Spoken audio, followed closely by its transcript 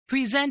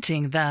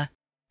Presenting the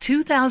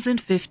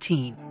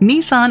 2015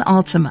 Nissan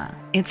Altima.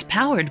 It's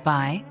powered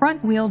by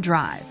front-wheel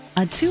drive,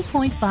 a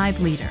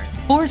 2.5-liter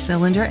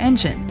four-cylinder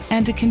engine,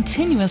 and a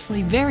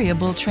continuously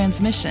variable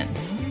transmission.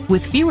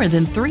 With fewer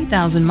than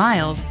 3,000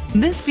 miles,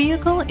 this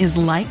vehicle is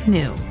like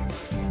new.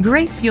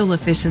 Great fuel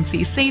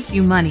efficiency saves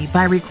you money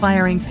by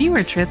requiring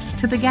fewer trips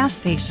to the gas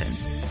station.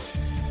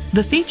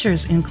 The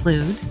features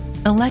include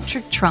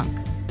electric trunk,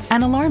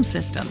 an alarm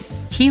system,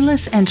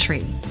 keyless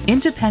entry,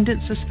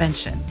 independent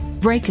suspension,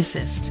 brake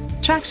assist,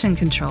 traction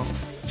control,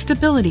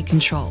 stability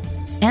control,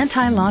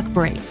 anti-lock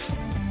brakes.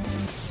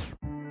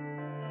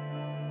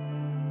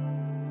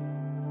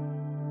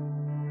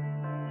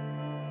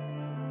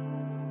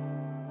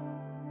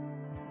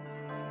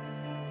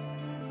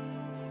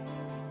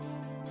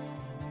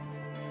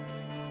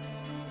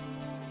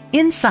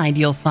 Inside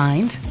you'll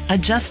find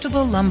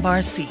adjustable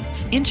lumbar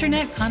seats,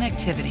 internet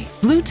connectivity,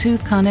 Bluetooth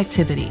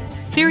connectivity,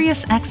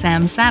 Sirius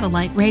XM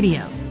satellite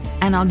radio,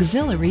 an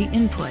auxiliary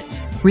input,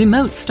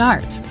 remote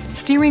start,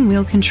 steering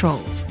wheel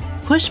controls,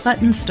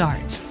 push-button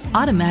start,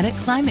 automatic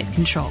climate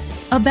control,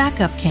 a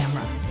backup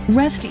camera.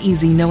 Rest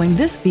easy knowing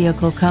this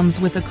vehicle comes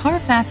with a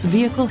Carfax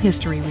Vehicle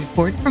History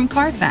Report from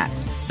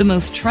Carfax, the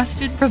most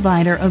trusted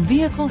provider of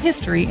vehicle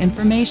history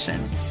information.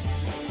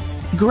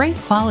 Great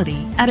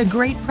quality at a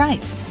great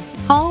price.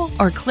 Call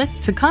or click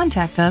to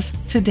contact us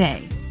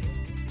today.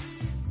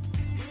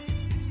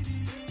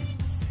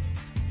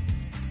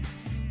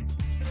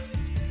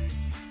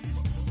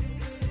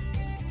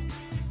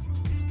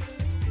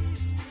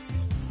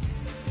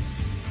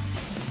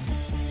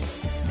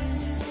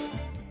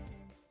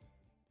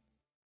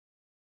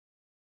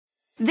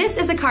 This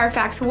is a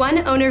Carfax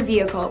one-owner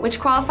vehicle which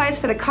qualifies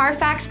for the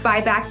Carfax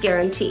buyback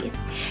guarantee.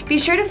 Be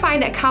sure to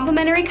find a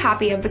complimentary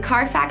copy of the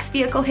Carfax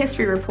Vehicle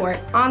History Report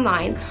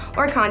online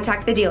or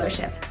contact the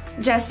dealership.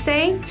 Just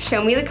say,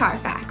 "Show me the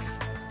Carfax."